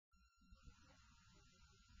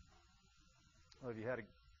Well, have you had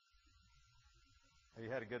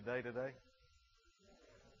a good day today?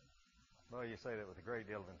 Well, you say that with a great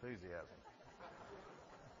deal of enthusiasm.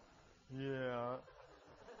 Yeah.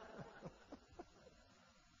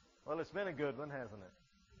 Well, it's been a good one, hasn't it?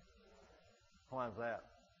 Why is that?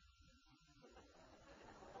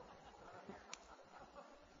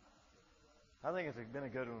 I think it's been a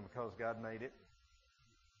good one because God made it.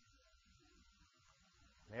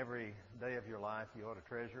 And every day of your life you ought to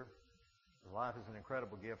treasure. Life is an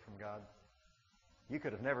incredible gift from God. You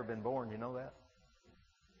could have never been born, you know that?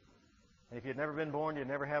 And if you'd never been born, you'd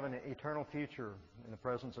never have an eternal future in the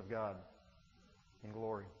presence of God in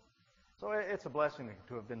glory. So it's a blessing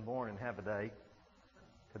to have been born and have a day.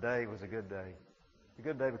 Today was a good day. It's a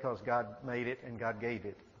good day because God made it and God gave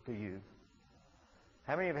it to you.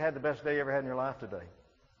 How many of you had the best day you ever had in your life today?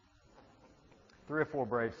 3 or 4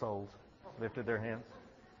 brave souls lifted their hands.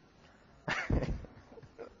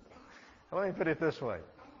 Let me put it this way.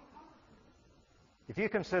 If you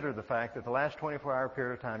consider the fact that the last 24-hour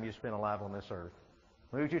period of time you spent alive on this earth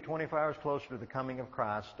moves you 24 hours closer to the coming of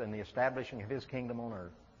Christ and the establishing of His kingdom on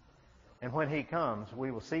earth, and when He comes, we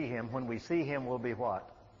will see Him. When we see Him, we'll be what?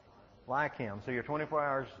 Like Him. So you're 24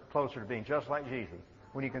 hours closer to being just like Jesus.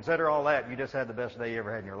 When you consider all that, you just had the best day you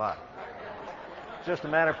ever had in your life. It's just a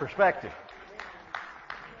matter of perspective.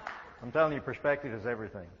 I'm telling you, perspective is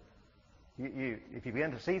everything. If you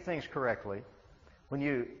begin to see things correctly, when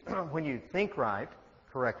you think right,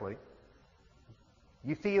 correctly,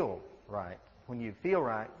 you feel right. When you feel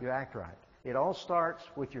right, you act right. It all starts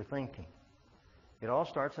with your thinking. It all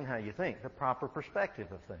starts in how you think, the proper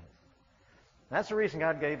perspective of things. That's the reason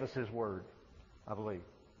God gave us His Word, I believe,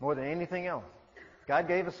 more than anything else. God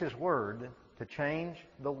gave us His Word to change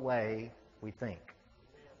the way we think.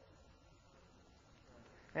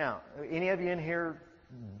 Now, any of you in here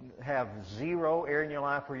have zero area in your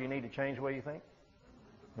life where you need to change the way you think?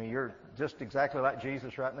 I mean, you're just exactly like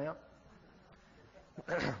Jesus right now?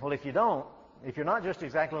 Well, if you're not just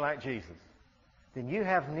exactly like Jesus, then you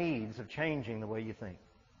have needs of changing the way you think.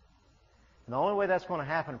 And the only way that's going to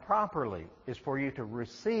happen properly is for you to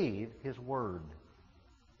receive His Word.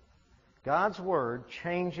 God's Word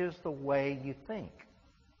changes the way you think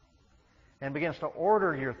and begins to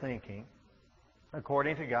order your thinking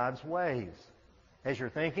according to God's ways. As your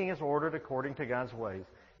thinking is ordered according to God's ways,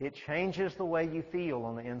 it changes the way you feel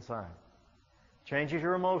on the inside. Changes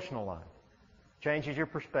your emotional life. Changes your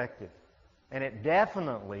perspective. And it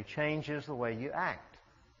definitely changes the way you act.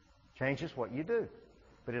 Changes what you do.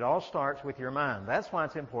 But it all starts with your mind. That's why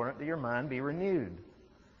it's important that your mind be renewed.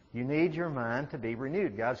 You need your mind to be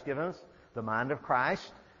renewed. God's given us the mind of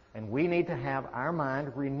Christ, and we need to have our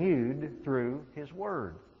mind renewed through His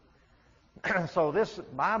Word. So this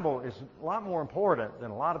Bible is a lot more important than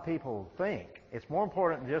a lot of people think. It's more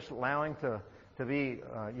important than just allowing to be,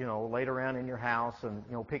 laid around in your house and,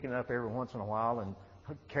 picking it up every once in a while and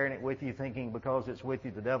carrying it with you thinking because it's with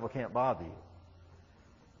you the devil can't bother you.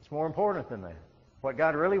 It's more important than that. What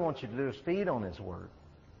God really wants you to do is feed on His Word.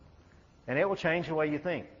 And it will change the way you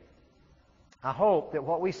think. I hope that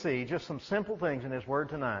what we see, just some simple things in His Word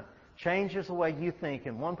tonight, changes the way you think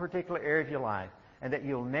in one particular area of your life, and that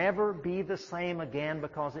you'll never be the same again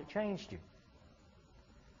because it changed you.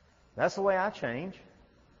 That's the way I change,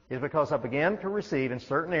 is because I began to receive in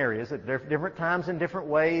certain areas at different times in different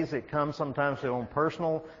ways. It comes sometimes through own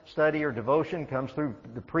personal study or devotion. It comes through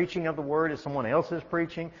the preaching of the Word as someone else is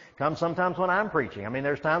preaching. It comes sometimes when I'm preaching. I mean,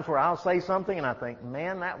 there's times where I'll say something and I think,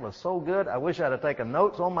 man, that was so good. I wish I'd have taken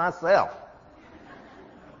notes on myself.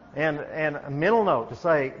 And a mental note to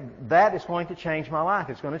say, that is going to change my life.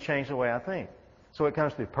 It's going to change the way I think. So it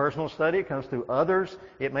comes through personal study. It comes through others.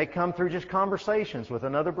 It may come through just conversations with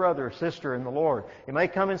another brother or sister in the Lord. It may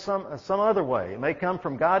come in some other way. It may come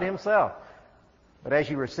from God Himself. But as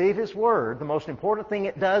you receive His Word, the most important thing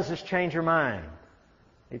it does is change your mind.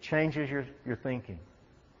 It changes your thinking.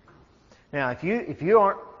 Now, if you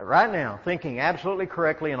aren't right now thinking absolutely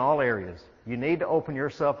correctly in all areas, you need to open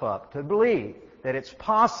yourself up to believe that it's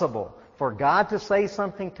possible for God to say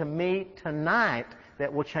something to me tonight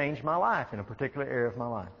that will change my life in a particular area of my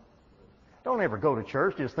life. Don't ever go to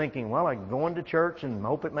church just thinking, well, I'm going to church and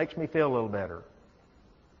hope it makes me feel a little better.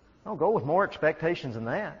 No, go with more expectations than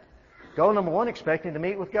that. Go, number one, expecting to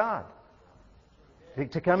meet with God,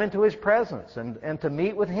 to come into His presence and to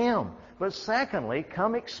meet with Him. But secondly,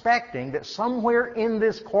 come expecting that somewhere in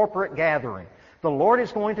this corporate gathering, the Lord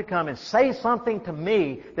is going to come and say something to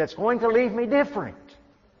me that's going to leave me different.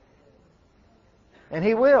 And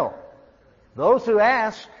He will. Those who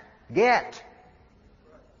ask, get.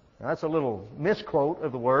 Now, that's a little misquote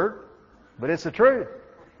of the Word, but it's the truth.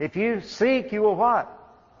 If you seek, you will what?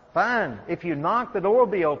 Fine. If you knock, the door will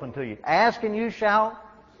be open to you. Ask and you shall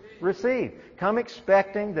receive. Come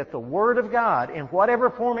expecting that the Word of God, in whatever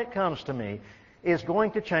form it comes to me, is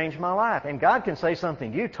going to change my life. And God can say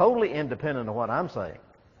something to you totally independent of what I'm saying.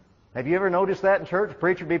 Have you ever noticed that in church? The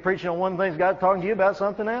preacher be preaching on one thing, God's talking to you about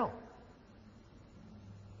something else.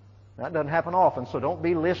 That doesn't happen often, so don't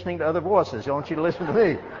be listening to other voices. I want you to listen to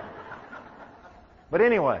me. But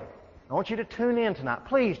anyway, I want you to tune in tonight.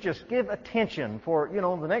 Please just give attention for,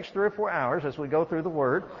 the next 3 or 4 hours as we go through the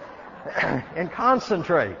Word and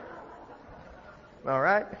concentrate. All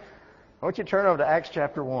right? I want you to turn over to Acts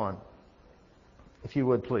chapter 1, if you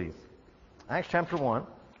would, please. Acts chapter 1.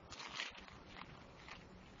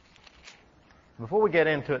 Before we get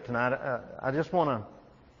into it tonight, I just want to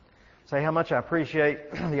say how much I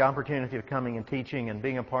appreciate the opportunity of coming and teaching and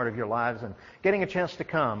being a part of your lives and getting a chance to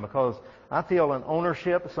come, because I feel an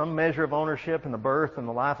ownership, some measure of ownership in the birth and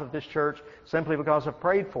the life of this church simply because I've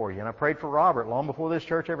prayed for you. And I prayed for Robert long before this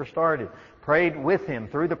church ever started. Prayed with him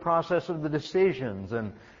through the process of the decisions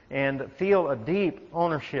and feel a deep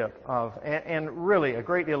ownership of and really a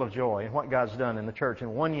great deal of joy in what God's done in the church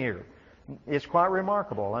in 1 year. It's quite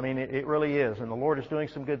remarkable. I mean, it really is. And the Lord is doing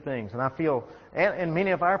some good things. And I feel, and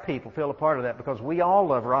many of our people feel a part of that because we all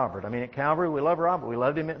love Robert. I mean, at Calvary, we love Robert. We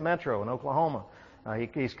loved him at Metro in Oklahoma.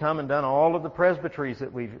 He's come and done all of the presbyteries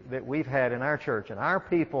that we've had in our church. And our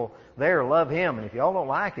people there love him. And if y'all don't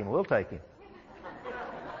like him, we'll take him.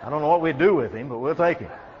 I don't know what we'd do with him, but we'll take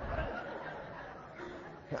him.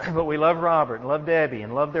 But we love Robert and love Debbie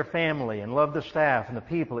and love their family and love the staff and the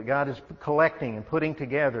people that God is collecting and putting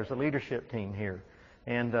together as a leadership team here.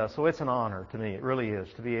 And so it's an honor to me, it really is,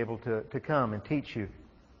 to be able to come and teach you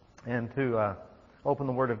and to open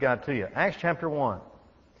the Word of God to you. Acts chapter 1,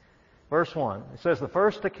 verse 1. It says, "The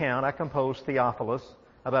first account I composed, Theophilus,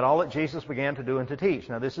 about all that Jesus began to do and to teach."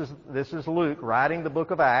 Now this is Luke writing the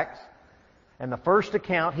book of Acts, and the first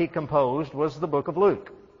account he composed was the book of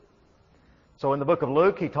Luke. So in the book of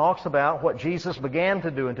Luke, he talks about what Jesus began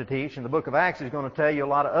to do and to teach. In the book of Acts, he's going to tell you a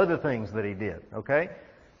lot of other things that he did. Okay?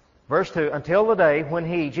 Verse 2, "Until the day when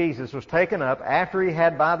he, Jesus, was taken up, after he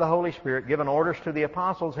had by the Holy Spirit given orders to the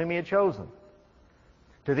apostles whom he had chosen.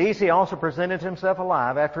 To these he also presented himself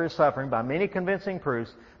alive after his suffering by many convincing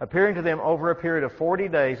proofs, appearing to them over a period of 40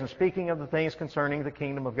 days and speaking of the things concerning the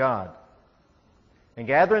kingdom of God. And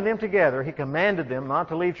gathering them together, he commanded them not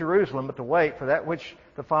to leave Jerusalem, but to wait for that which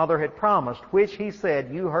the Father had promised, which he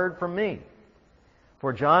said, 'You heard from me.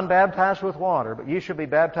 For John baptized with water, but you shall be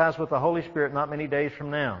baptized with the Holy Spirit not many days from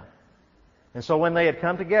now.' And so when they had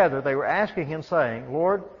come together, they were asking him, saying,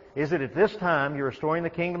 'Lord, is it at this time you are restoring the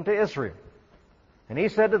kingdom to Israel?' And he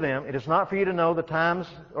said to them, 'It is not for you to know the times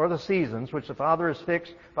or the seasons which the Father has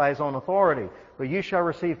fixed by his own authority, but you shall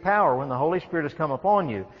receive power when the Holy Spirit has come upon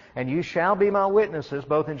you, and you shall be my witnesses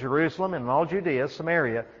both in Jerusalem and in all Judea,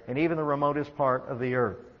 Samaria, and even the remotest part of the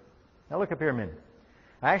earth.'" Now look up here a minute.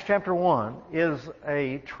 Acts chapter 1 is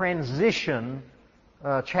a transition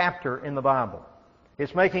chapter in the Bible.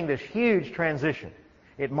 It's making this huge transition.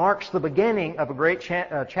 It marks the beginning of a great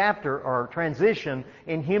chapter or transition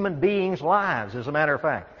in human beings' lives, as a matter of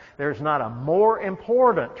fact. There's not a more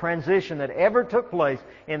important transition that ever took place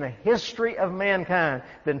in the history of mankind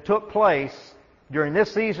than took place during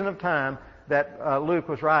this season of time that Luke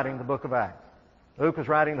was writing the book of Acts. Luke was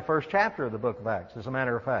writing the first chapter of the book of Acts, as a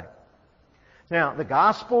matter of fact. Now, the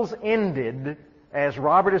Gospels ended as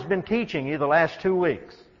Robert has been teaching you the last 2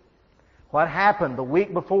 weeks. What happened the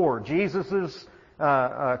week before Jesus'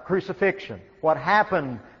 crucifixion? What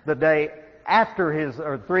happened the day after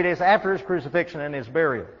or 3 days after his crucifixion and his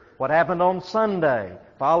burial? What happened on Sunday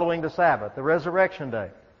following the Sabbath, the resurrection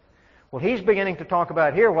day? Well, he's beginning to talk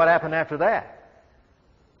about here what happened after that.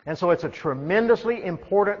 And so it's a tremendously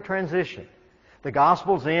important transition. The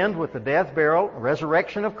Gospels end with the death, burial,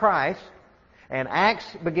 resurrection of Christ, and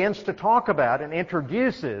Acts begins to talk about and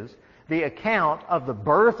introduces the account of the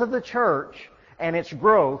birth of the church and its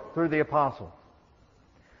growth through the apostles.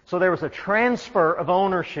 So there was a transfer of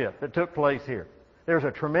ownership that took place here. There's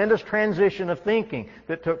a tremendous transition of thinking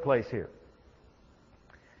that took place here.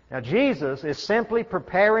 Now Jesus is simply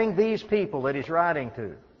preparing these people that he's writing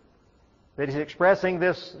to, that he's expressing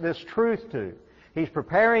this truth to. He's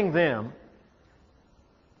preparing them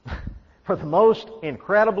for the most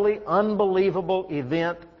incredibly unbelievable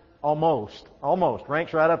event, almost,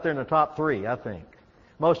 ranks right up there in the top 3, I think.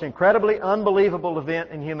 Most incredibly unbelievable event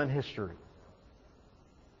in human history.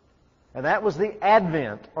 And that was the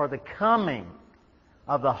advent or the coming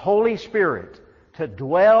of the Holy Spirit to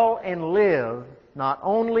dwell and live not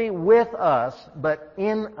only with us, but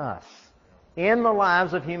in us, in the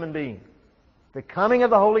lives of human beings. The coming of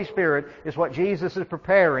the Holy Spirit is what Jesus is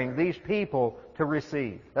preparing these people to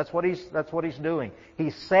receive. That's what He's doing.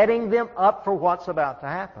 He's setting them up for what's about to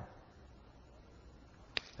happen.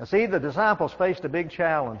 Now see, the disciples faced a big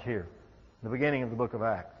challenge here, in the beginning of the book of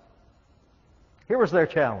Acts. Here was their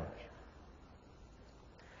challenge.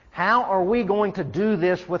 How are we going to do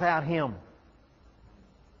this without Him?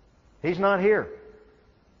 He's not here.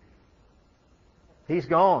 He's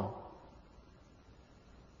gone.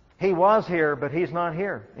 He was here, but He's not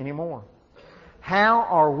here anymore. How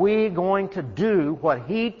are we going to do what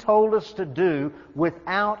He told us to do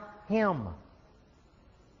without Him?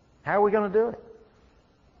 How are we going to do it?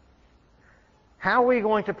 How are we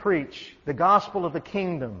going to preach the gospel of the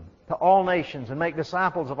kingdom to all nations and make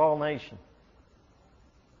disciples of all nations?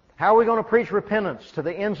 How are we going to preach repentance to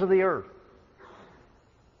the ends of the earth?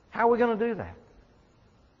 How are we going to do that?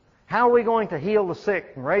 How are we going to heal the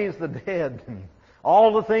sick and raise the dead and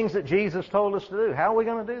all the things that Jesus told us to do? How are we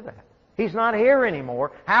going to do that? He's not here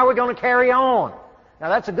anymore. How are we going to carry on? Now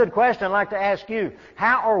that's a good question I'd like to ask you.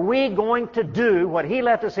 How are we going to do what He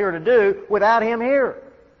left us here to do without Him here?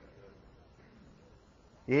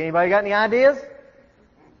 Anybody got any ideas?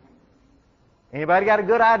 Anybody got a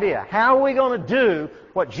good idea? How are we going to do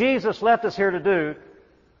what Jesus left us here to do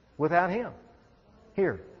without Him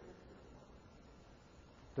here?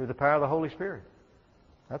 Through the power of the Holy Spirit.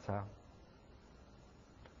 That's how.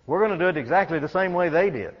 We're going to do it exactly the same way they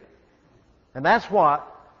did. And that's what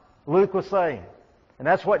Luke was saying. And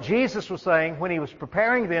that's what Jesus was saying when He was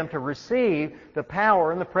preparing them to receive the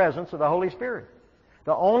power and the presence of the Holy Spirit.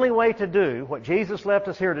 The only way to do what Jesus left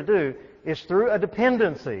us here to do is through a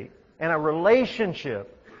dependency and a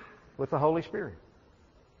relationship with the Holy Spirit.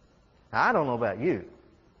 Now, I don't know about you,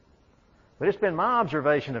 but it's been my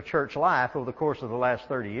observation of church life over the course of the last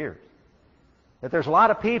 30 years that there's a lot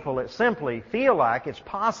of people that simply feel like it's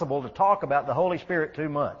possible to talk about the Holy Spirit too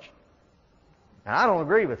much. And I don't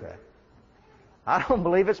agree with that. I don't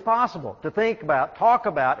believe it's possible to think about, talk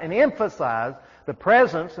about, and emphasize the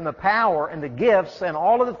presence and the power and the gifts and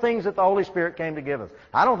all of the things that the Holy Spirit came to give us.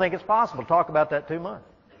 I don't think it's possible to talk about that too much.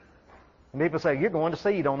 And people say, you're going to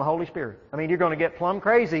seed on the Holy Spirit. I mean, you're going to get plumb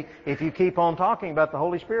crazy if you keep on talking about the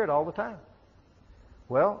Holy Spirit all the time.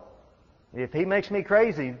 Well, if He makes me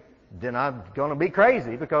crazy, then I'm going to be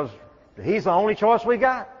crazy because He's the only choice we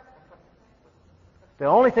got. The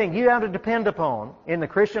only thing you have to depend upon in the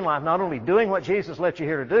Christian life, not only doing what Jesus led you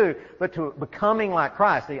here to do, but to becoming like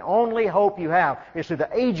Christ. The only hope you have is through the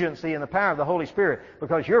agency and the power of the Holy Spirit,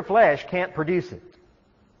 because your flesh can't produce it.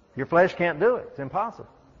 Your flesh can't do it. It's impossible.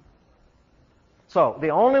 So, the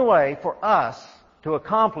only way for us to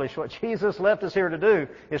accomplish what Jesus left us here to do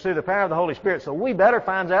is through the power of the Holy Spirit. So we better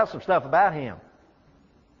find out some stuff about Him.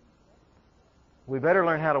 We better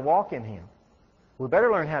learn how to walk in Him. We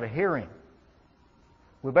better learn how to hear Him.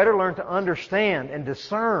 We better learn to understand and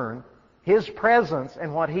discern His presence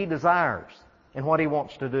and what He desires and what He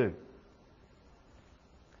wants to do.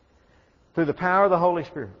 Through the power of the Holy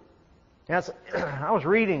Spirit. Now, I was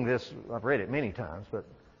reading this, I've read it many times, but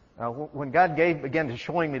when God began to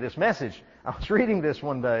showing me this message, I was reading this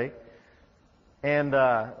one day and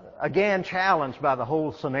again challenged by the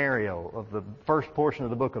whole scenario of the first portion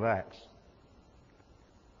of the book of Acts.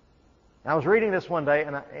 I was reading this one day,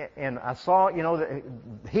 and I saw, that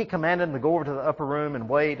He commanded them to go over to the upper room and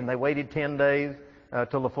wait, and they waited 10 days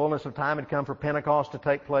till the fullness of time had come for Pentecost to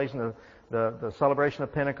take place, and the celebration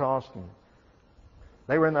of Pentecost. And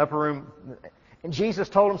they were in the upper room, and Jesus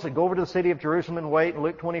told them to go over to the city of Jerusalem and wait, in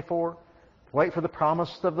Luke 24, wait for the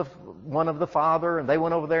promise of the one of the Father, and they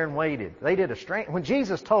went over there and waited. They did when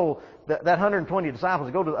Jesus told that 120 disciples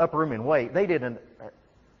to go to the upper room and wait, they did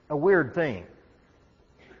a weird thing.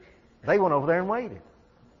 They went over there and waited.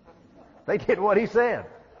 They did what He said.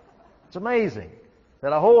 It's amazing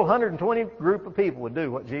that a whole 120 group of people would do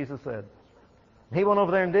what Jesus said. He went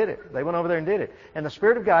over there and did it. They went over there and did it. And the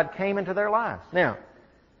Spirit of God came into their lives. Now,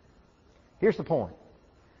 here's the point.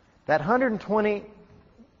 That 120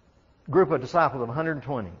 group of disciples of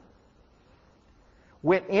 120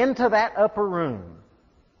 went into that upper room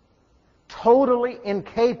totally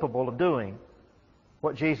incapable of doing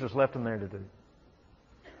what Jesus left them there to do.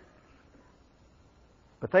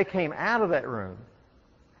 But they came out of that room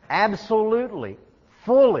absolutely,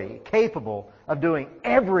 fully capable of doing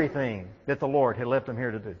everything that the Lord had left them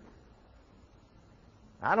here to do.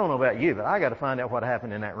 I don't know about you, but I got to find out what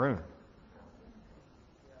happened in that room.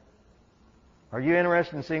 Are you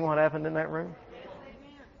interested in seeing what happened in that room?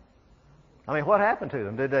 I mean, what happened to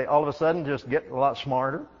them? Did they all of a sudden just get a lot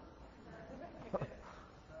smarter?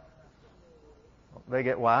 They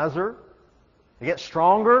get wiser? They get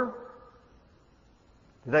stronger?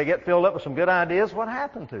 Did they get filled up with some good ideas? What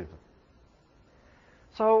happened to them?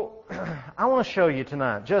 So, I want to show you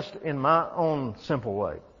tonight, just in my own simple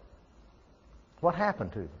way, what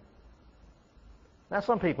happened to them. Now,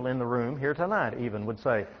 some people in the room here tonight even would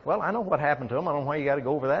say, well, I know what happened to them. I don't know why you got to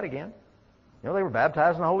go over that again. You know, they were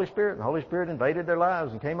baptized in the Holy Spirit, and the Holy Spirit invaded their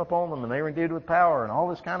lives and came upon them, and they were endued with power and all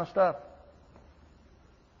this kind of stuff.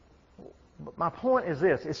 But my point is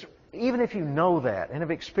this. Even if you know that and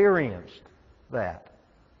have experienced that,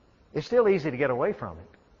 it's still easy to get away from it.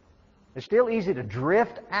 It's still easy to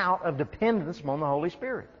drift out of dependence upon the Holy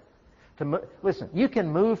Spirit. Listen, you can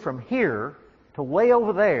move from here to way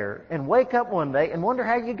over there and wake up one day and wonder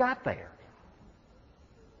how you got there.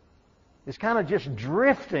 It's kind of just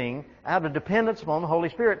drifting out of dependence upon the Holy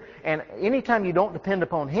Spirit. And anytime you don't depend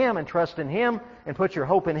upon Him and trust in Him and put your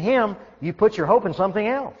hope in Him, you put your hope in something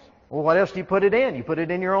else. Well, what else do you put it in? You put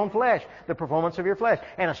it in your own flesh, the performance of your flesh.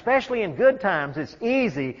 And especially in good times, it's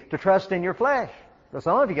easy to trust in your flesh. But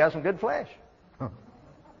some of you got some good flesh.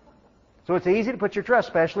 So it's easy to put your trust,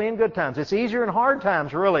 especially in good times. It's easier in hard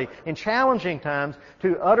times, really, in challenging times,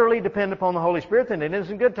 to utterly depend upon the Holy Spirit than it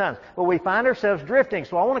is in good times. But we find ourselves drifting.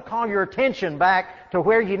 So I want to call your attention back to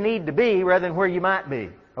where you need to be rather than where you might be.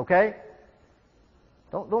 Okay?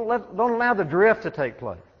 Don't allow the drift to take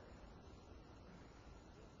place.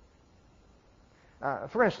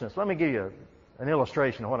 For instance, let me give you an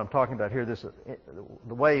illustration of what I'm talking about here.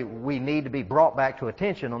 The way we need to be brought back to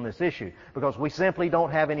attention on this issue, because we simply don't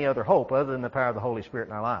have any other hope other than the power of the Holy Spirit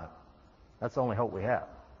in our life. That's the only hope we have.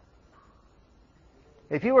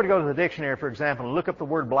 If you were to go to the dictionary, for example, and look up the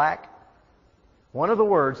word black, one of the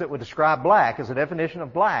words that would describe black as a definition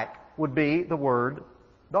of black would be the word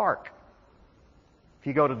dark. If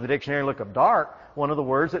you go to the dictionary and look up dark, one of the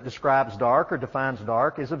words that describes dark or defines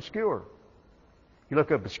dark is obscure. You look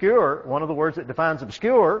up obscure, one of the words that defines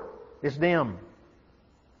obscure is dim.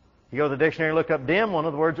 You go to the dictionary and look up dim, one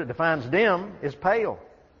of the words that defines dim is pale.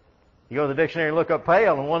 You go to the dictionary and look up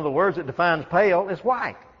pale, and one of the words that defines pale is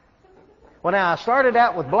white. Well, now, I started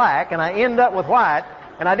out with black, and I end up with white,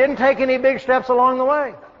 and I didn't take any big steps along the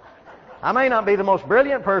way. I may not be the most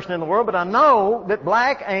brilliant person in the world, but I know that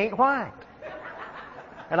black ain't white.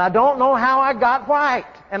 And I don't know how I got white,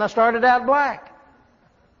 and I started out black.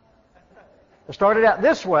 I started out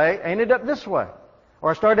this way, I ended up this way.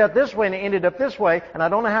 Or I started out this way and I ended up this way, and I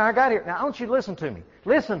don't know how I got here. Now, I want you to listen to me.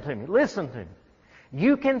 Listen to me. Listen to me.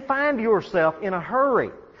 You can find yourself in a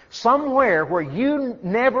hurry, somewhere where you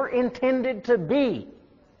never intended to be,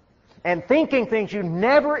 and thinking things you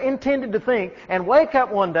never intended to think, and wake up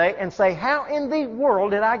one day and say, how in the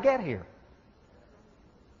world did I get here?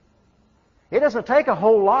 It doesn't take a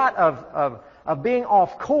whole lot of being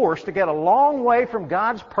off course to get a long way from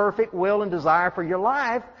God's perfect will and desire for your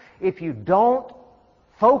life if you don't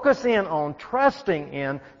focus in on trusting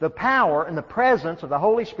in the power and the presence of the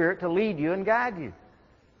Holy Spirit to lead you and guide you.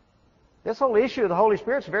 This whole issue of the Holy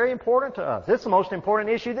Spirit is very important to us. It's the most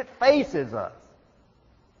important issue that faces us.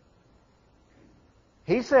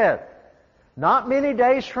 He said, not many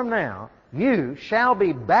days from now, you shall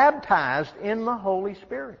be baptized in the Holy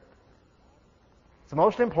Spirit. It's the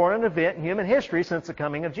most important event in human history since the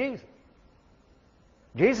coming of Jesus.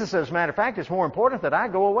 Jesus says, as a matter of fact, it's more important that I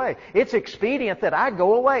go away. It's expedient that I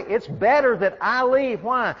go away. It's better that I leave.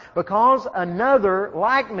 Why? Because another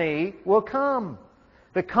like me will come.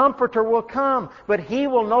 The Comforter will come, but He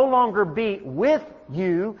will no longer be with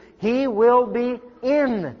you. He will be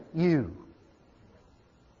in you.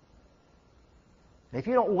 If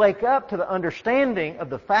you don't wake up to the understanding of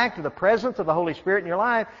the fact of the presence of the Holy Spirit in your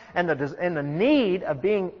life and the need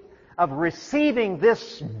of receiving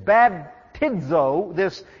this baptizo,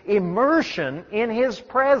 this immersion in His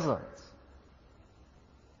presence,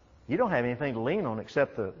 you don't have anything to lean on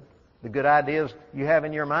except the good ideas you have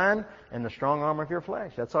in your mind and the strong arm of your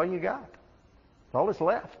flesh. That's all you got. That's all that's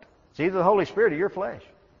left. It's either the Holy Spirit or your flesh.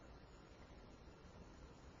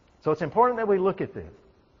 So it's important that we look at this.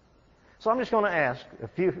 So I'm just going to ask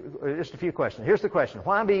just a few questions. Here's the question.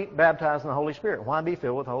 Why be baptized in the Holy Spirit? Why be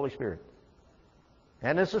filled with the Holy Spirit?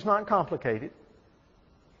 And this is not complicated.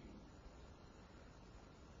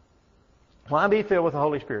 Why be filled with the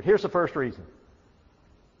Holy Spirit? Here's the first reason.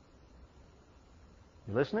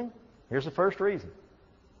 You listening? Here's the first reason.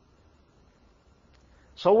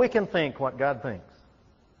 So we can think what God thinks.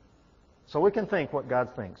 So we can think what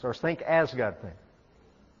God thinks, or think as God thinks.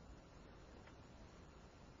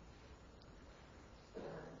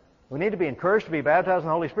 We need to be encouraged to be baptized in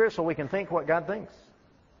the Holy Spirit so we can think what God thinks.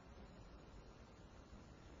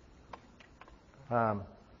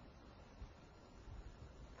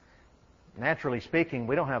 Naturally speaking,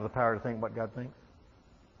 we don't have the power to think what God thinks.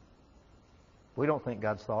 We don't think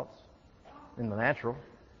God's thoughts in the natural.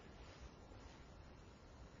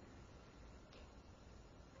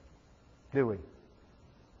 Do we?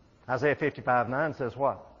 Isaiah 55:9 says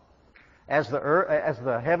what? As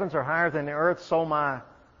the heavens are higher than the earth, so my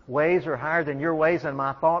ways are higher than your ways, and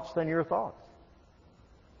my thoughts than your thoughts.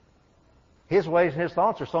 His ways and His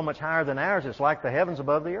thoughts are so much higher than ours, it's like the heavens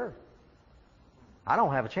above the earth. I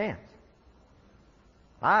don't have a chance.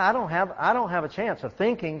 I don't have a chance of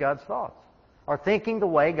thinking God's thoughts or thinking the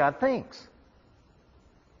way God thinks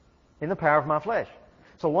in the power of my flesh.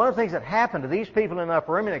 So one of the things that happened to these people in the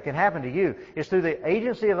upper room, and it can happen to you, is through the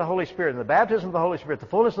agency of the Holy Spirit and the baptism of the Holy Spirit, the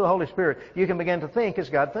fullness of the Holy Spirit, you can begin to think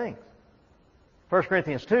as God thinks. 1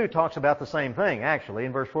 Corinthians 2 talks about the same thing, actually,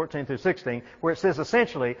 in verse 14 through 16, where it says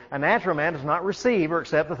essentially, a natural man does not receive or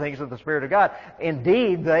accept the things of the Spirit of God.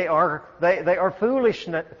 Indeed, they are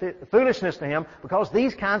foolishness to him, because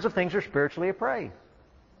these kinds of things are spiritually appraised.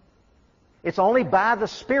 It's only by the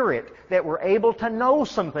Spirit that we're able to know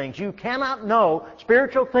some things. You cannot know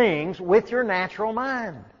spiritual things with your natural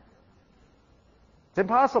mind. It's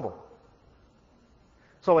impossible.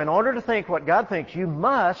 So in order to think what God thinks, you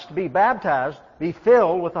must be baptized, be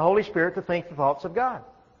filled with the Holy Spirit to think the thoughts of God.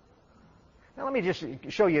 Now let me just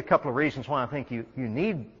show you a couple of reasons why I think you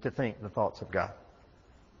need to think the thoughts of God.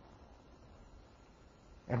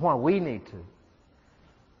 And why we need to.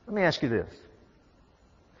 Let me ask you this.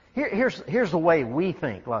 Here's the way we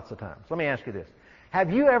think lots of times. Let me ask you this.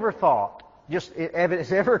 Have you ever thought, has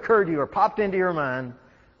it ever occurred to you or popped into your mind,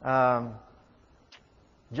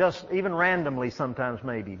 just even randomly sometimes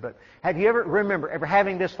maybe, but have you ever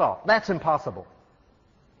having this thought, that's impossible?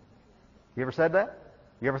 You ever said that?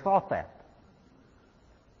 You ever thought that?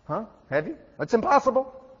 Huh? Have you? That's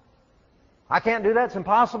impossible. I can't do that, it's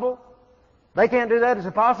impossible. They can't do that, it's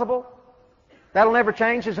impossible. That'll never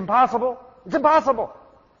change, it's impossible. It's impossible.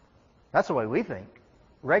 That's the way we think,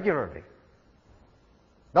 regularly.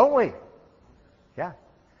 Don't we? Yeah.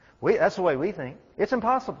 That's the way we think. It's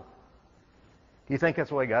impossible. Do you think that's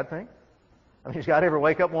the way God thinks? I mean, does God ever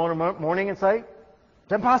wake up one morning and say,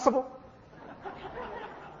 it's impossible?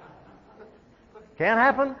 Can't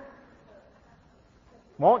happen?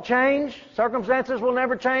 Won't change? Circumstances will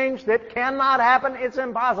never change? That cannot happen? It's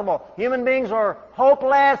impossible. Human beings are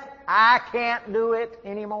hopeless. I can't do it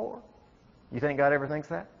anymore. You think God ever thinks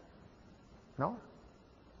that? No.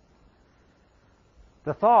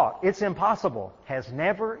 The thought, it's impossible, has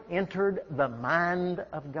never entered the mind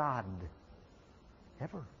of God.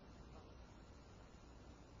 Ever.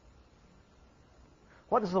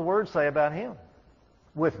 What does the Word say about Him?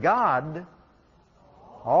 With God,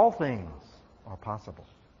 all things are possible.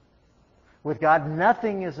 With God,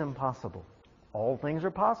 nothing is impossible. All things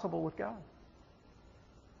are possible with God.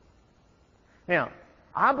 Now,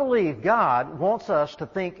 I believe God wants us to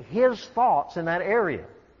think His thoughts in that area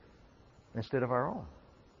instead of our own.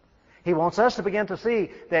 He wants us to begin to see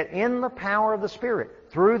that in the power of the Spirit,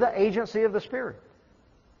 through the agency of the Spirit,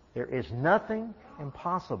 there is nothing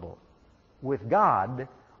impossible with God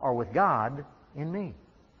or with God in me.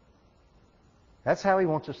 That's how He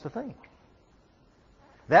wants us to think.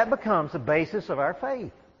 That becomes the basis of our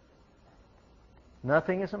faith.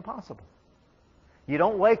 Nothing is impossible. You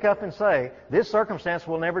don't wake up and say, this circumstance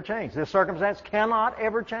will never change. This circumstance cannot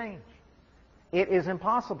ever change. It is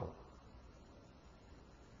impossible.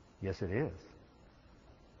 Yes, it is.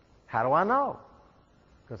 How do I know?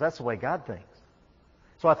 Because that's the way God thinks.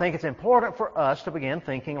 So I think it's important for us to begin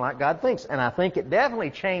thinking like God thinks. And I think it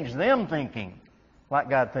definitely changed them thinking like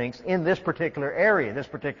God thinks in this particular area, this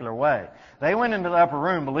particular way. They went into the upper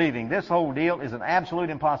room believing this whole deal is an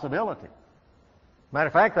absolute impossibility. Matter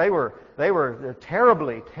of fact, they were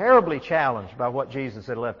terribly, terribly challenged by what Jesus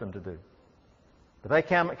had left them to do. But they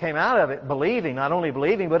came out of it believing, not only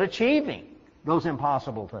believing, but achieving those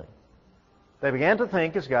impossible things. They began to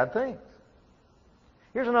think as God thinks.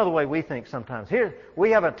 Here's another way we think sometimes. Here,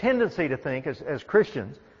 we have a tendency to think as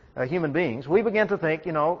Christians, human beings, we begin to think,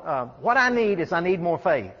 what I need is I need more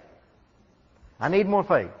faith. I need more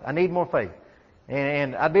faith. I need more faith.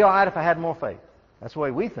 And I'd be all right if I had more faith. That's the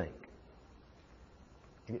way we think.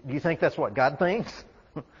 Do you think that's what God thinks?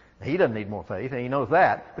 He doesn't need more faith, and He knows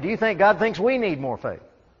that. But do you think God thinks we need more faith?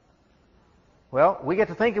 Well, we get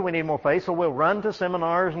to thinking we need more faith, so we'll run to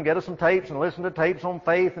seminars and get us some tapes and listen to tapes on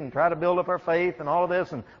faith and try to build up our faith and all of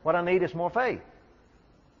this, and what I need is more faith.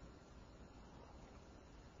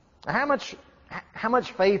 How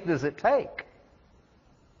much faith does it take?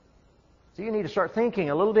 So you need to start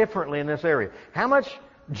thinking a little differently in this area. How much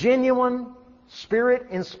genuine,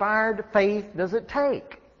 Spirit-inspired faith does it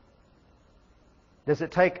take? Does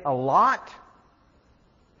it take a lot?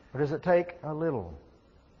 Or does it take a little?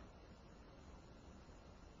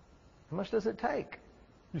 How much does it take?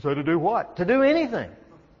 You say, to do what? To do anything.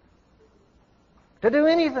 To do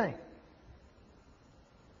anything.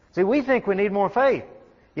 See, we think we need more faith.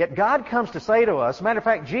 Yet God comes to say to us, matter of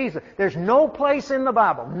fact, Jesus, there's no place in the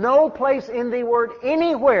Bible, no place in the Word,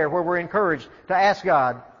 anywhere where we're encouraged to ask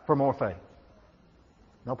God for more faith.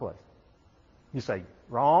 No place. You say,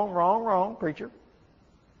 wrong, wrong, wrong, preacher.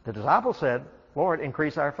 The disciples said, Lord,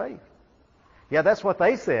 increase our faith. Yeah, that's what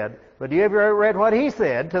they said, but have you ever read what He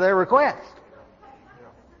said to their request?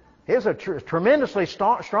 It was a tremendously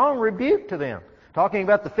strong rebuke to them. Talking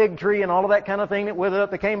about the fig tree and all of that kind of thing that withered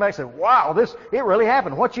up. They came back and said, wow, it really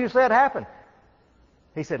happened. What you said happened.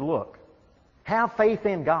 He said, look, have faith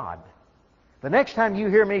in God. The next time you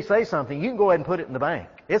hear me say something, you can go ahead and put it in the bank.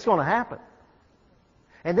 It's going to happen.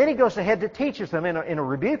 And then He goes ahead to teach us them in a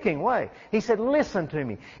rebuking way. He said, listen to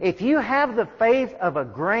me. If you have the faith of a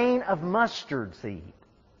grain of mustard seed,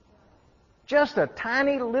 just a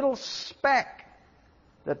tiny little speck,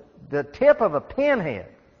 the tip of a pinhead,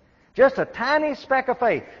 just a tiny speck of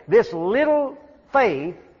faith. This little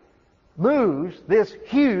faith moves this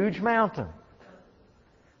huge mountain.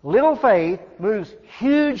 Little faith moves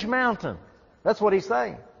huge mountain. That's what He's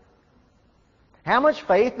saying. How much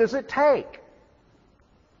faith does it take?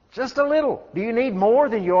 Just a little. Do you need more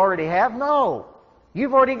than you already have? No.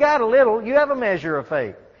 You've already got a little. You have a measure of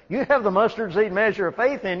faith. You have the mustard seed measure of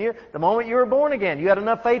faith in you the moment you were born again. You had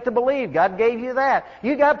enough faith to believe. God gave you that.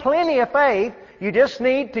 You got plenty of faith. You just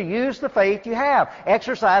need to use the faith you have.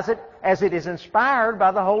 Exercise it as it is inspired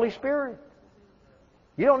by the Holy Spirit.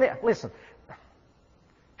 You don't need... Listen.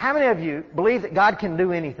 How many of you believe that God can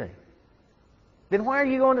do anything? Then why are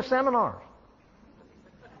you going to seminars?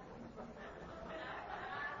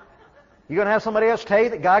 You going to have somebody else tell you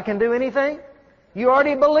that God can do anything? You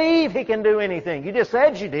already believe He can do anything. You just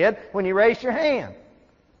said you did when you raised your hand.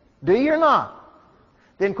 Do you or not?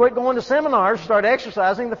 Then quit going to seminars and start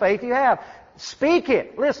exercising the faith you have. Speak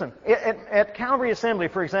it. Listen, at Calvary Assembly,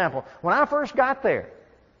 for example, when I first got there,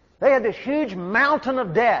 they had this huge mountain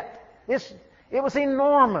of debt. It was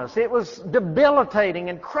enormous. It was debilitating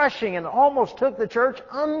and crushing and almost took the church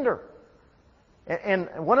under. And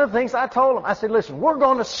one of the things I told them, I said, listen, we're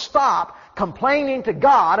going to stop complaining to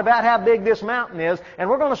God about how big this mountain is, and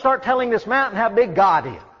we're going to start telling this mountain how big God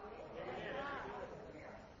is.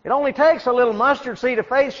 It only takes a little mustard seed of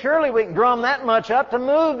faith. Surely we can drum that much up to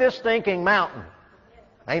move this stinking mountain.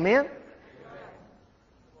 Amen?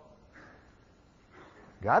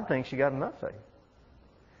 God thinks you got enough faith.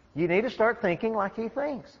 You need to start thinking like He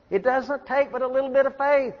thinks. It doesn't take but a little bit of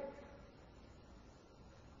faith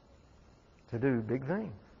to do big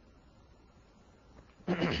things.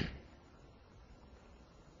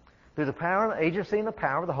 Through the power and the agency and the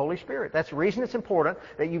power of the Holy Spirit. That's the reason it's important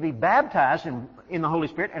that you be baptized in the Holy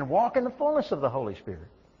Spirit and walk in the fullness of the Holy Spirit.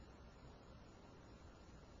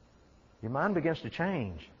 Your mind begins to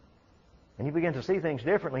change. And you begin to see things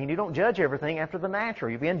differently. And you don't judge everything after the natural.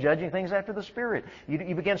 You begin judging things after the Spirit.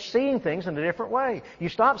 You begin seeing things in a different way. You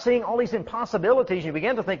stop seeing all these impossibilities. You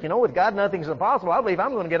begin to think, with God nothing's impossible. I believe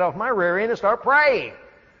I'm going to get off my rear end and start praying.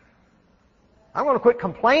 I'm going to quit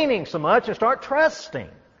complaining so much and start trusting.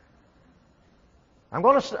 I'm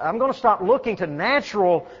going to stop looking to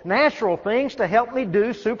natural things to help me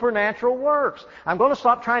do supernatural works. I'm going to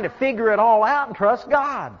stop trying to figure it all out and trust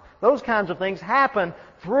God. Those kinds of things happen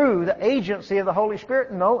through the agency of the Holy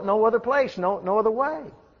Spirit. No other place, no other way.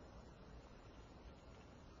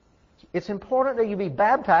 It's important that you be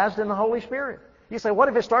baptized in the Holy Spirit. You say, what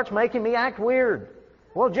if it starts making me act weird?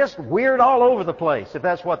 Well, just weird all over the place if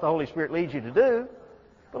that's what the Holy Spirit leads you to do.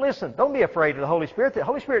 But listen, don't be afraid of the Holy Spirit. The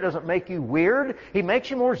Holy Spirit doesn't make you weird. He makes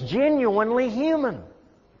you more genuinely human.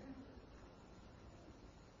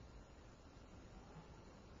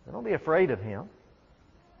 So don't be afraid of Him.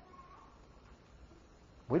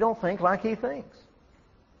 We don't think like He thinks.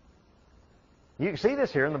 You can see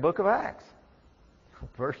this here in the book of Acts.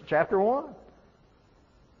 Chapter 1.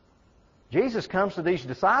 Jesus comes to these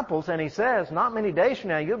disciples and He says, not many days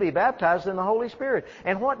from now you'll be baptized in the Holy Spirit.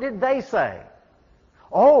 And what did they say?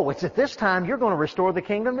 Oh, it's at this time you're going to restore the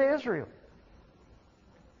kingdom to Israel.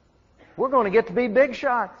 We're going to get to be big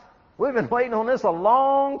shots. We've been waiting on this a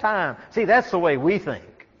long time. See, that's the way we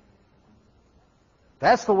think.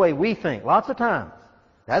 That's the way we think. Lots of times.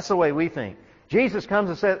 That's the way we think. Jesus comes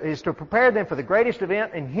and says is to prepare them for the greatest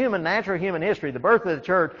event in natural human history, the birth of the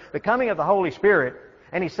church, the coming of the Holy Spirit.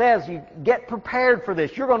 And He says, you get prepared for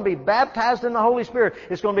this. You're going to be baptized in the Holy Spirit.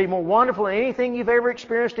 It's going to be more wonderful than anything you've ever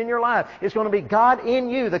experienced in your life. It's going to be God in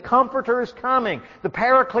you. The Comforter is coming. The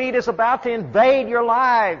Paraclete is about to invade your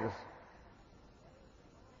lives.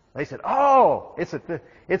 They said, oh, it's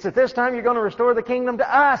at this time you're going to restore the kingdom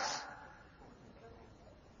to us.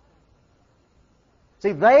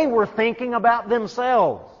 See, they were thinking about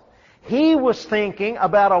themselves. He was thinking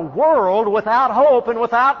about a world without hope and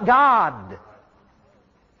without God.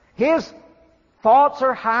 His thoughts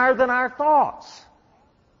are higher than our thoughts.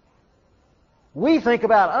 We think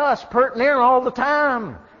about us pert near all the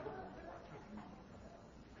time.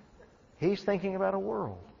 He's thinking about a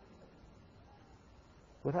world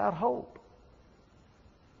without hope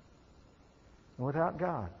and without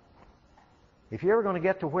God. If you're ever going to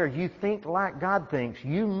get to where you think like God thinks,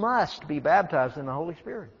 you must be baptized in the Holy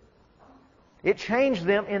Spirit. It changed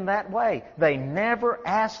them in that way. They never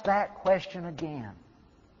asked that question again.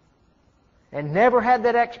 And never had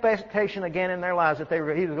that expectation again in their lives that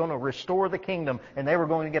He was going to restore the kingdom and they were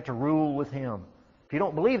going to get to rule with Him. If you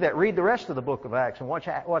don't believe that, read the rest of the book of Acts and watch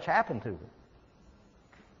what's happened to them.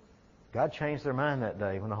 God changed their mind that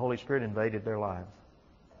day when the Holy Spirit invaded their lives.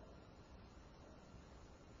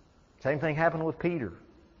 Same thing happened with Peter.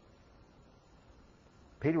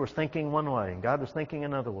 Peter was thinking one way and God was thinking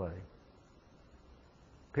another way.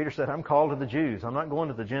 Peter said, I'm called to the Jews. I'm not going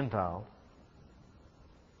to the Gentiles.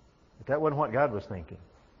 But that wasn't what God was thinking.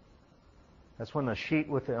 That's when the sheet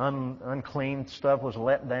with the unclean stuff was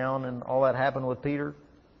let down and all that happened with Peter.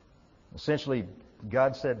 Essentially,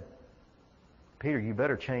 God said, Peter, you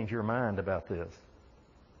better change your mind about this.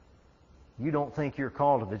 You don't think you're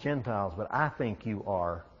called to the Gentiles, but I think you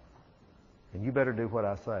are. And you better do what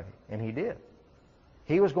I say. And he did.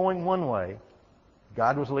 He was going one way.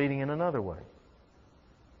 God was leading in another way.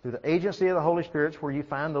 Through the agency of the Holy Spirit is where you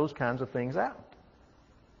find those kinds of things out.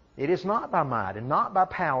 It is not by might and not by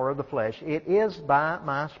power of the flesh. It is by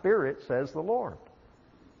my Spirit, says the Lord.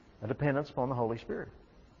 A dependence upon the Holy Spirit.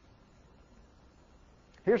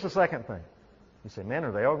 Here's the second thing. You say, man,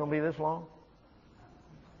 are they all going to be this long?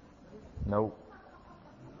 No.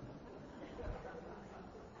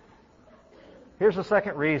 Here's the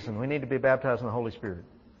second reason we need to be baptized in the Holy Spirit.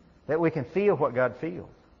 That we can feel what God feels.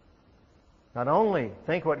 Not only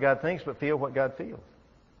think what God thinks, but feel what God feels.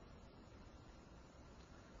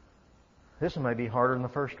 This one may be harder than the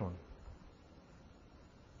first one.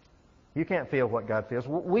 You can't feel what God feels.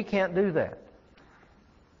 We can't do that.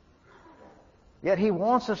 Yet He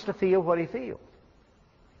wants us to feel what He feels.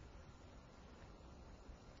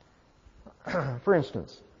 For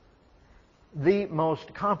instance, the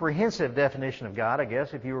most comprehensive definition of God, I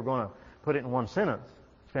guess, if you were going to put it in one sentence,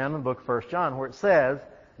 is found in the book of 1 John, where it says,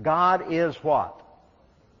 God is what?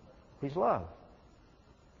 He's love.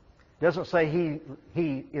 It doesn't say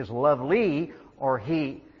He is lovely or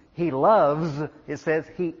He loves. It says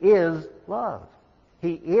He is love.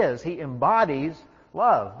 He is. He embodies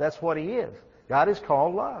love. That's what He is. God is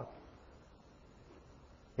called love.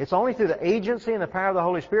 It's only through the agency and the power of the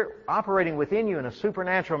Holy Spirit operating within you in a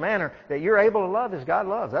supernatural manner that you're able to love as God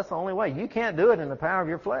loves. That's the only way. You can't do it in the power of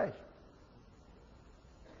your flesh.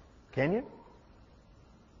 Can you?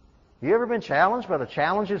 You ever been challenged by the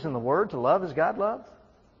challenges in the Word to love as God loves?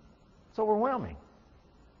 It's overwhelming.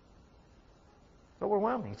 It's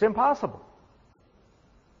overwhelming. It's impossible.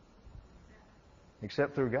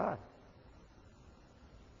 Except through God.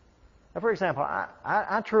 Now, for example,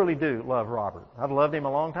 I truly do love Robert. I've loved him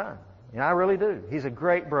a long time. I really do. He's a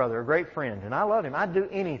great brother, a great friend, and I love him. I'd do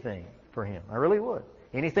anything for him. I really would.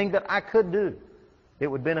 Anything that I could do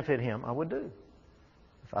that would benefit him, I would do.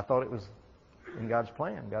 If I thought it was in God's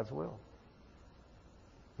plan, God's will.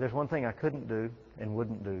 There's one thing I couldn't do and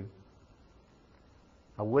wouldn't do.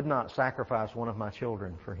 I would not sacrifice one of my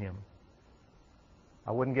children for him.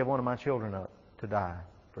 I wouldn't give one of my children up to die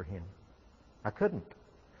for him. I couldn't.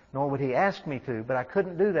 Nor would he ask me to, but I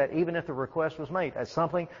couldn't do that even if the request was made. That's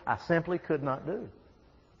something I simply could not do.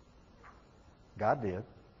 God did.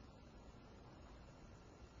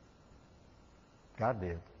 God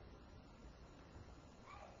did.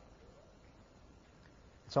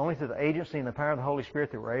 It's only through the agency and the power of the Holy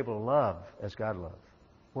Spirit that we're able to love as God loves.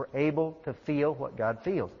 We're able to feel what God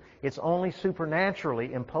feels. It's only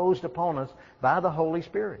supernaturally imposed upon us by the Holy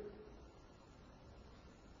Spirit.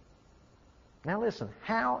 Now listen,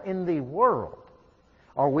 how in the world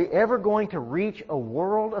are we ever going to reach a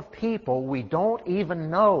world of people we don't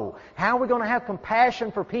even know? How are we going to have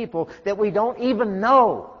compassion for people that we don't even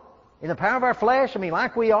know? In the power of our flesh,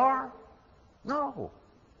 like we are? No.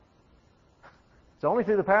 It's only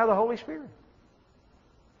through the power of the Holy Spirit.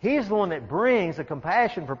 He's the one that brings the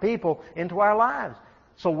compassion for people into our lives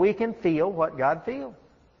so we can feel what God feels.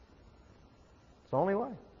 It's the only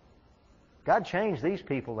way. God changed these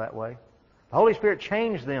people that way. The Holy Spirit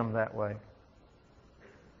changed them that way.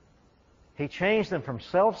 He changed them from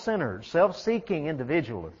self-centered, self-seeking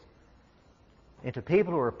individualists into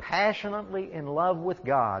people who are passionately in love with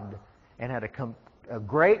God and had a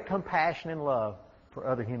great compassion and love for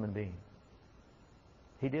other human beings.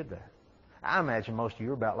 He did that. I imagine most of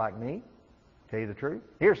you are about like me, to tell you the truth.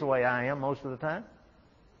 Here's the way I am most of the time.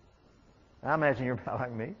 I imagine you're about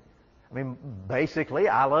like me. I mean, basically,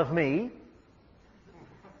 I love me,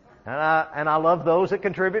 and I love those that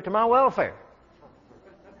contribute to my welfare.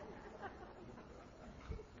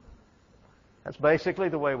 That's basically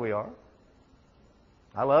the way we are.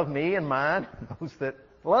 I love me and mine, those that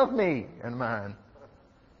love me and mine.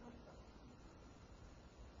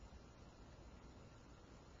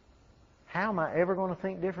 How am I ever going to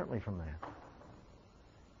think differently from that?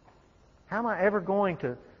 How am I ever going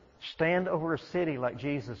to stand over a city like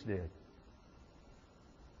Jesus did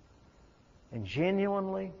and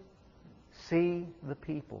genuinely see the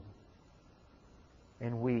people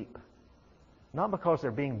and weep? Not because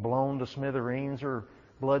they're being blown to smithereens or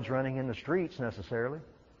blood's running in the streets necessarily,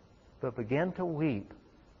 but begin to weep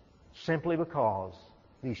simply because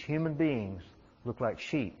these human beings look like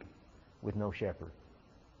sheep with no shepherd.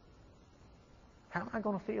 How am I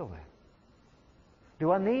going to feel that?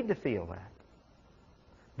 Do I need to feel that?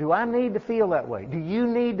 Do I need to feel that way? Do you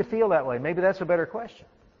need to feel that way? Maybe that's a better question.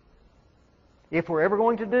 If we're ever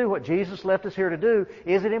going to do what Jesus left us here to do,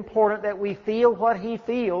 is it important that we feel what He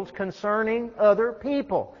feels concerning other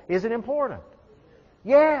people? Is it important?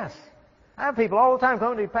 Yes. I have people all the time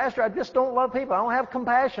coming to me, Pastor, I just don't love people. I don't have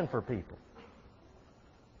compassion for people.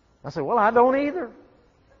 I say, well, I don't either.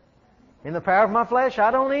 In the power of my flesh, I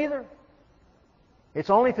don't either. It's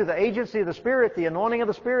only through the agency of the Spirit, the anointing of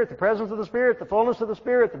the Spirit, the presence of the Spirit, the fullness of the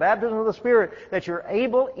Spirit, the baptism of the Spirit, that you're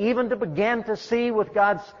able even to begin to see with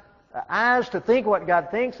God's eyes, to think what God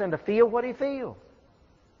thinks, and to feel what He feels.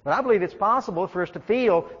 But I believe it's possible for us to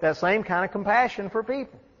feel that same kind of compassion for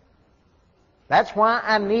people. That's why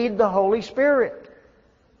I need the Holy Spirit.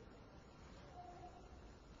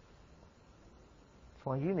 That's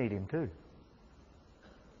why you need Him too.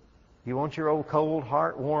 You want your old cold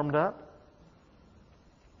heart warmed up?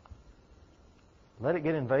 Let it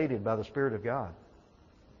get invaded by the Spirit of God.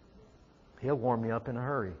 He'll warm you up in a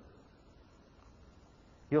hurry.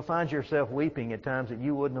 You'll find yourself weeping at times that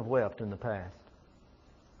you wouldn't have wept in the past.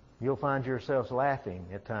 You'll find yourselves laughing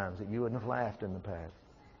at times that you wouldn't have laughed in the past.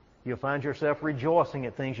 You'll find yourself rejoicing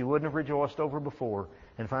at things you wouldn't have rejoiced over before,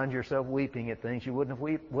 and find yourself weeping at things you wouldn't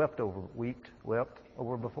have wept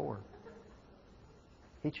over before.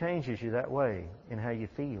 He changes you that way in how you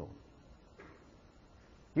feel.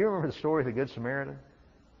 You remember the story of the Good Samaritan?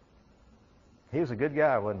 He was a good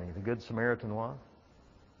guy, wasn't he? The Good Samaritan was.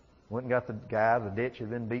 Went and got the guy out of the ditch who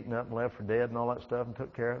had been beaten up and left for dead and all that stuff and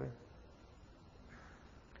took care of him.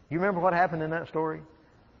 You remember what happened in that story?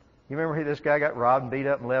 You remember this guy got robbed and beat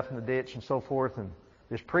up and left in the ditch and so forth, and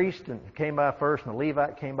this priest came by first and the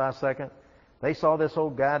Levite came by second. They saw this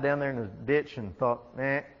old guy down there in the ditch and thought,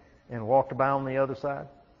 and walked by on the other side.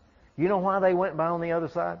 You know why they went by on the other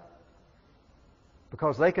side?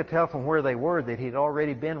 Because they could tell from where they were that he'd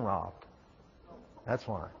already been robbed. That's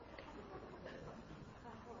why.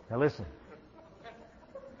 Now listen.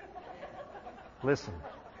 Listen.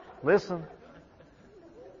 Listen.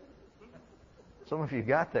 Some of you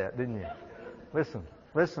got that, didn't you? Listen.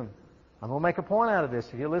 Listen. I'm going to make a point out of this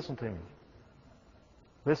if you listen to me.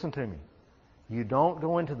 Listen to me. You don't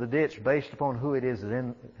go into the ditch based upon who it is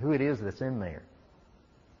that's in there.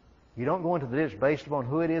 You don't go into the ditch based upon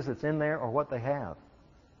who it is that's in there or what they have.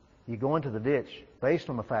 You go into the ditch based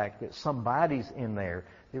on the fact that somebody's in there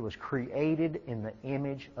that was created in the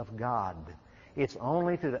image of God. It's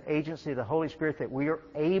only through the agency of the Holy Spirit that we are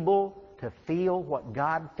able to feel what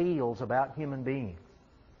God feels about human beings.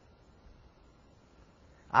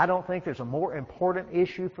 I don't think there's a more important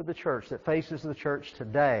issue for the church that faces the church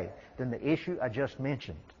today than the issue I just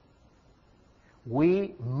mentioned.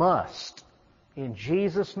 We must, in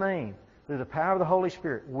Jesus' name, through the power of the Holy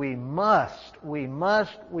Spirit, we must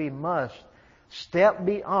step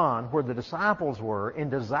beyond where the disciples were in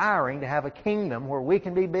desiring to have a kingdom where we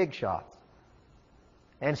can be big shots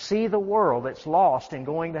and see the world that's lost and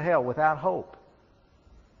going to hell without hope.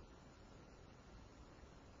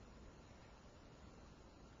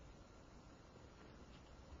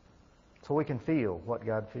 So we can feel what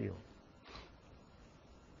God feels.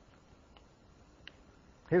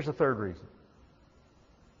 Here's the third reason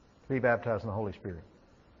to be baptized in the Holy Spirit.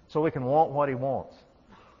 So we can want what He wants.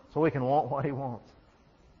 So we can want what He wants.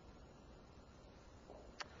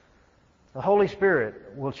 The Holy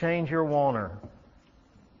Spirit will change your wanter.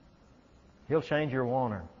 He'll change your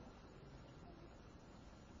wanter.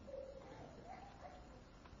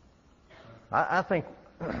 I think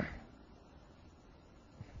this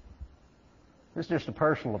is just a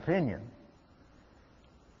personal opinion.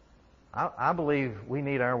 I believe we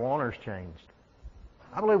need our wanters changed.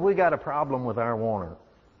 I believe we got a problem with our wanter.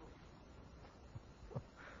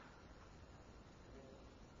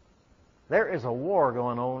 There is a war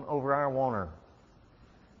going on over our wanter,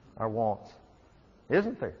 our wants.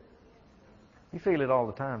 Isn't there? You feel it all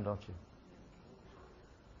the time, don't you?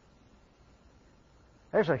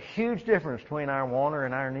 There's a huge difference between our wanter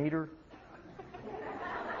and our needer.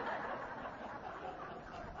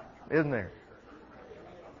 Isn't there?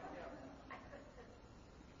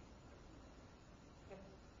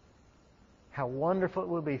 How wonderful it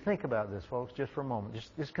would be. Think about this, folks, just for a moment.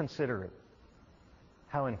 Just consider it.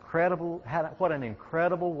 How incredible, what an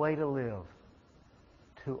incredible way to live.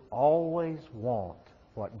 To always want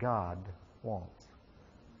what God wants.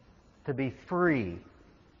 To be free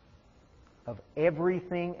of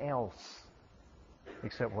everything else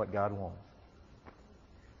except what God wants.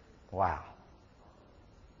 Wow.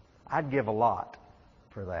 I'd give a lot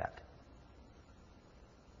for that.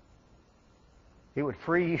 It would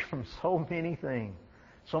free you from so many things.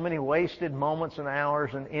 So many wasted moments and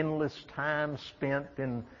hours and endless time spent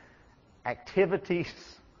in activities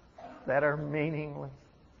that are meaningless.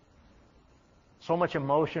 So much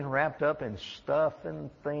emotion wrapped up in stuff and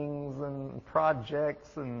things and projects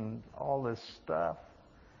and all this stuff.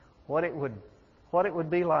 What it would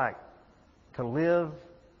be like to live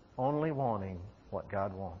only wanting what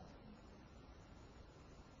God wants.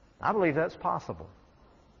 I believe that's possible.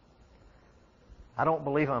 I don't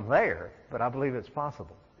believe I'm there, but I believe it's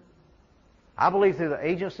possible. I believe through the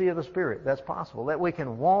agency of the Spirit that's possible, that we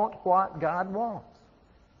can want what God wants.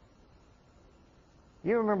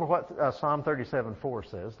 You remember what Psalm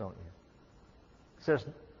 37:4 says, don't you? It says,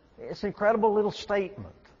 it's an incredible little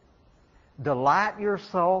statement. Delight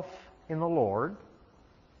yourself in the Lord,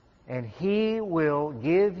 and He will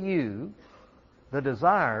give you the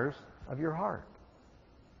desires of your heart.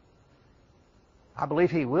 I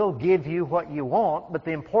believe He will give you what you want, but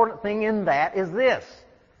the important thing in that is this.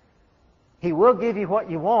 He will give you what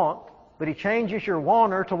you want, but He changes your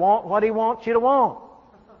wanter to want what He wants you to want.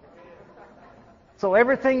 So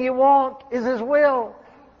everything you want is His will.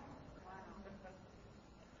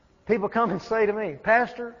 People come and say to me,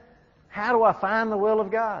 Pastor, how do I find the will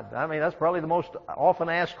of God? I mean, that's probably the most often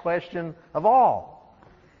asked question of all.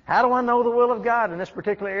 How do I know the will of God in this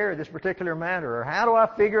particular area, this particular matter? Or how do I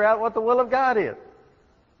figure out what the will of God is?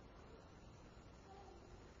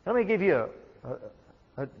 Let me give you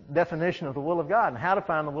a definition of the will of God and how to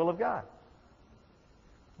find the will of God.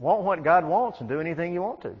 Want what God wants and do anything you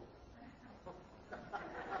want to.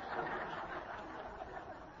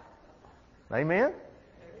 Amen?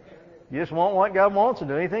 You just want what God wants and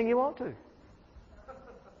do anything you want to.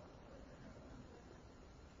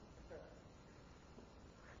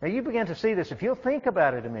 Now you begin to see this. If you'll think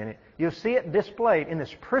about it a minute, you'll see it displayed in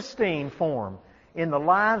this pristine form in the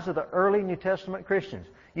lives of the early New Testament Christians.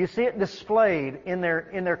 You see it displayed in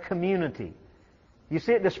their community. You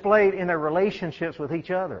see it displayed in their relationships with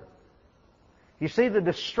each other. You see the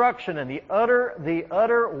destruction and the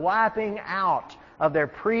utter wiping out of their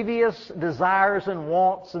previous desires and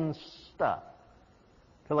wants and stuff.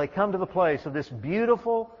 Till they come to the place of this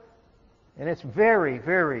beautiful, and it's very,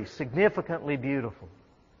 very significantly beautiful,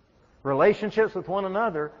 relationships with one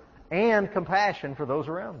another and compassion for those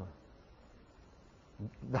around them.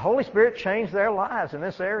 The Holy Spirit changed their lives in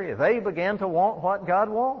this area. They began to want what God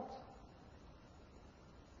wants.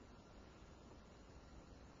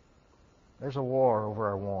 There's a war over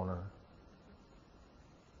our wanter.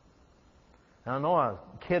 Now, I know I'm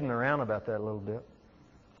kidding around about that a little bit,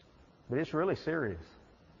 but it's really serious.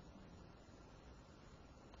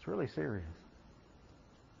 It's really serious.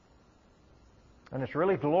 And it's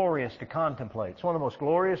really glorious to contemplate. It's one of the most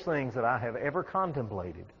glorious things that I have ever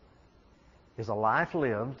contemplated is a life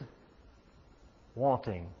lived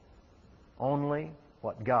wanting only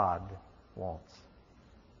what God wants.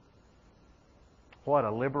 What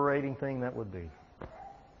a liberating thing that would be.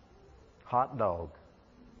 Hot dog.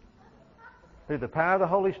 Through the power of the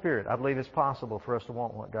Holy Spirit, I believe it's possible for us to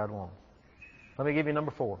want what God wants. Let me give you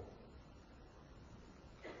number 4.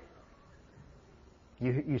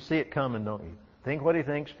 You see it coming, don't you? Think what He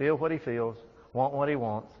thinks, feel what He feels, want what He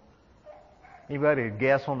wants. Anybody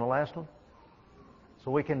guess on the last one? So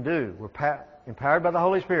we can do. We're empowered by the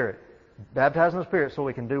Holy Spirit, baptized in the Spirit, so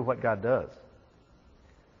we can do what God does.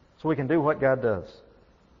 So we can do what God does.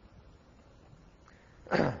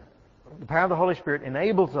 The power of the Holy Spirit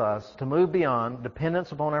enables us to move beyond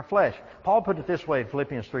dependence upon our flesh. Paul put it this way in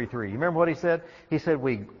Philippians 3:3. You remember what he said? He said,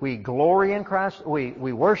 we glory in Christ, we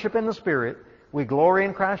worship in the Spirit, we glory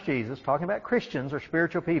in Christ Jesus, talking about Christians or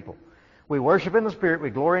spiritual people. We worship in the Spirit, we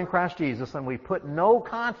glory in Christ Jesus, and we put no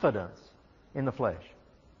confidence in the flesh.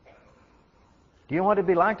 Do you know what it'd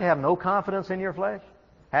be like to have no confidence in your flesh?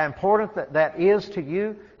 How important that is to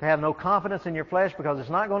you to have no confidence in your flesh, because it's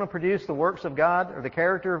not going to produce the works of God or the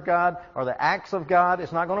character of God or the acts of God.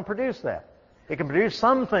 It's not going to produce that. It can produce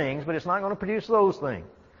some things, but it's not going to produce those things.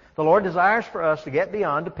 The Lord desires for us to get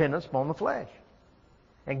beyond dependence upon the flesh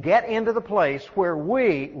and get into the place where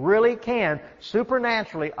we really can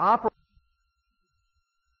supernaturally operate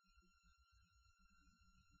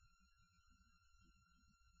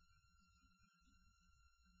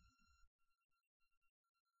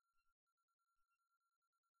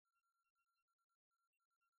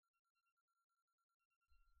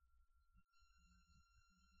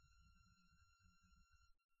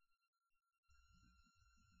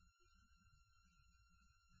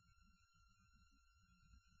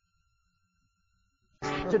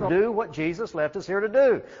to do what Jesus left us here to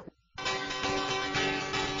do.